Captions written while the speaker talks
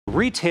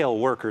Retail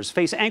workers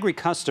face angry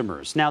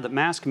customers now that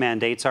mask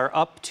mandates are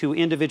up to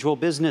individual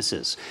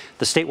businesses.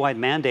 The statewide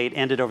mandate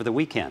ended over the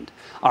weekend.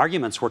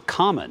 Arguments were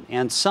common,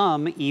 and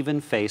some even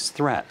faced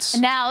threats.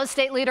 Now,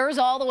 state leaders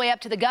all the way up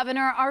to the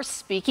governor are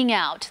speaking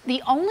out.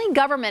 The only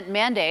government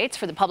mandates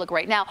for the public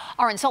right now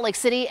are in Salt Lake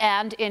City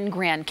and in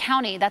Grand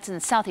County. That's in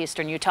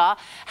southeastern Utah.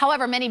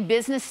 However, many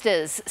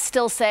businesses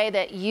still say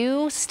that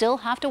you still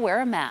have to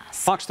wear a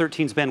mask. Fox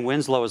 13's Ben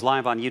Winslow is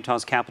live on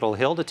Utah's Capitol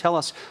Hill to tell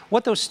us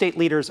what those state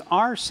leaders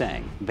are saying.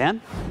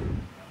 Ben?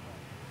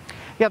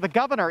 Yeah, the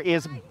governor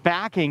is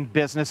backing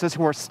businesses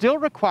who are still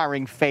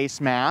requiring face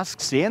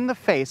masks in the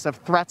face of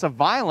threats of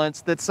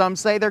violence that some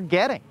say they're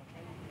getting.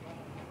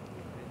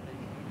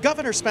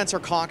 Governor Spencer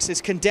Cox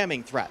is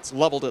condemning threats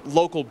leveled at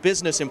local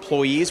business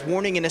employees,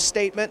 warning in a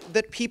statement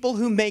that people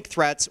who make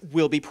threats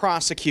will be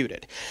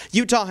prosecuted.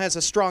 Utah has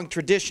a strong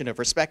tradition of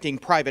respecting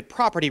private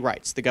property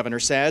rights, the governor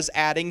says,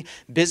 adding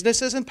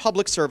businesses and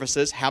public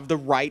services have the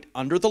right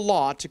under the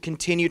law to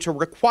continue to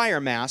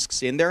require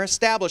masks in their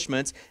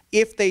establishments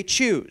if they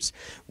choose.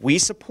 We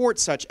support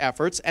such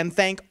efforts and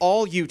thank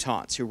all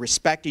Utahns who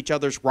respect each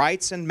other's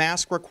rights and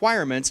mask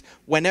requirements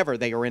whenever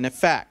they are in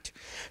effect.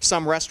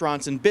 Some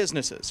restaurants and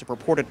businesses have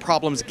reported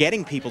problems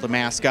getting people to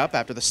mask up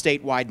after the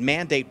statewide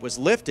mandate was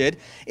lifted,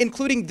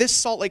 including this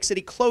Salt Lake City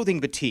clothing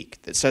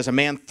boutique that says a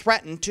man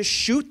threatened to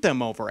shoot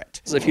them over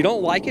it. If you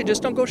don't like it,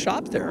 just don't go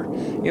shop there.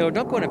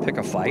 Don't go in and pick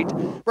a fight.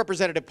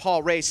 Representative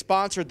Paul Ray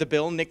sponsored the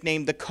bill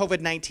nicknamed the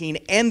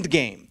COVID-19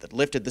 Endgame that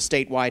lifted the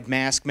statewide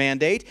mask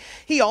mandate.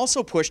 He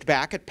also pushed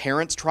back at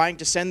parents trying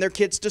to send their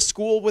kids to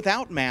school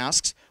without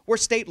masks, where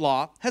state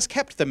law has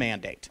kept the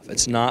mandate.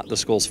 It's not the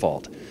school's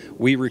fault.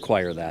 We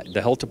require that.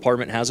 The health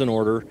department has an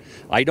order.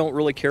 I don't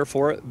really care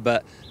for it,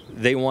 but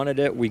they wanted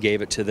it, we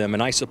gave it to them,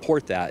 and I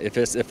support that.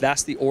 If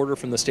that's the order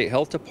from the state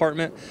health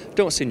department,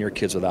 don't send your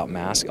kids without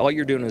masks. All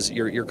you're doing is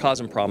you're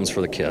causing problems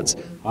for the kids.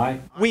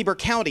 Weber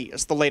County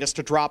is the latest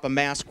to drop a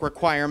mask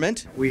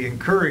requirement. We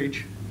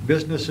encourage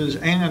businesses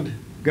and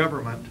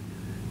government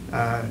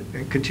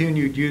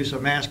continued use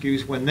of mask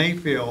use when they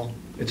feel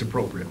it's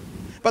appropriate.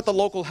 But the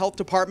local health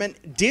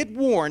department did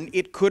warn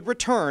it could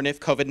return if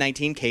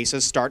COVID-19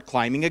 cases start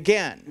climbing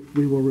again.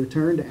 We will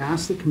return to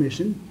ask the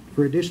Commission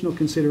for additional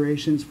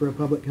considerations for a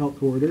public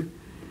health order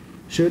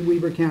should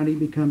Weber County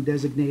become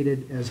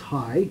designated as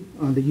high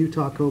on the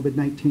Utah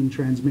COVID-19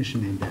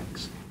 Transmission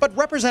Index. But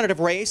Representative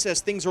Ray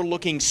says things are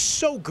looking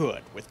so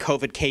good with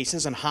COVID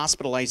cases and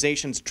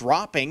hospitalizations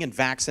dropping and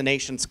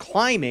vaccinations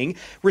climbing,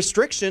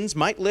 restrictions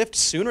might lift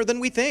sooner than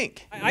we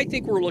think. I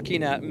think we're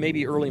looking at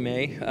maybe early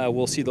May.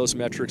 We'll see those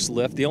metrics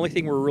lift. The only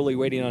thing we're really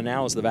waiting on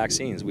now is the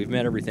vaccines. We've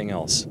met everything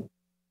else.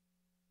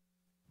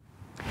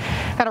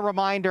 And a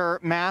reminder,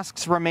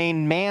 masks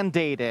remain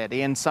mandated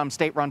in some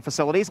state-run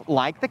facilities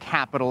like the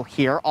Capitol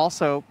here.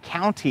 Also,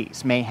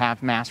 counties may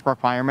have mask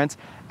requirements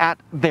at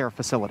their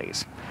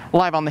facilities.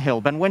 Live on the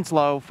Hill, Ben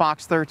Winslow,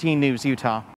 Fox 13 News, Utah.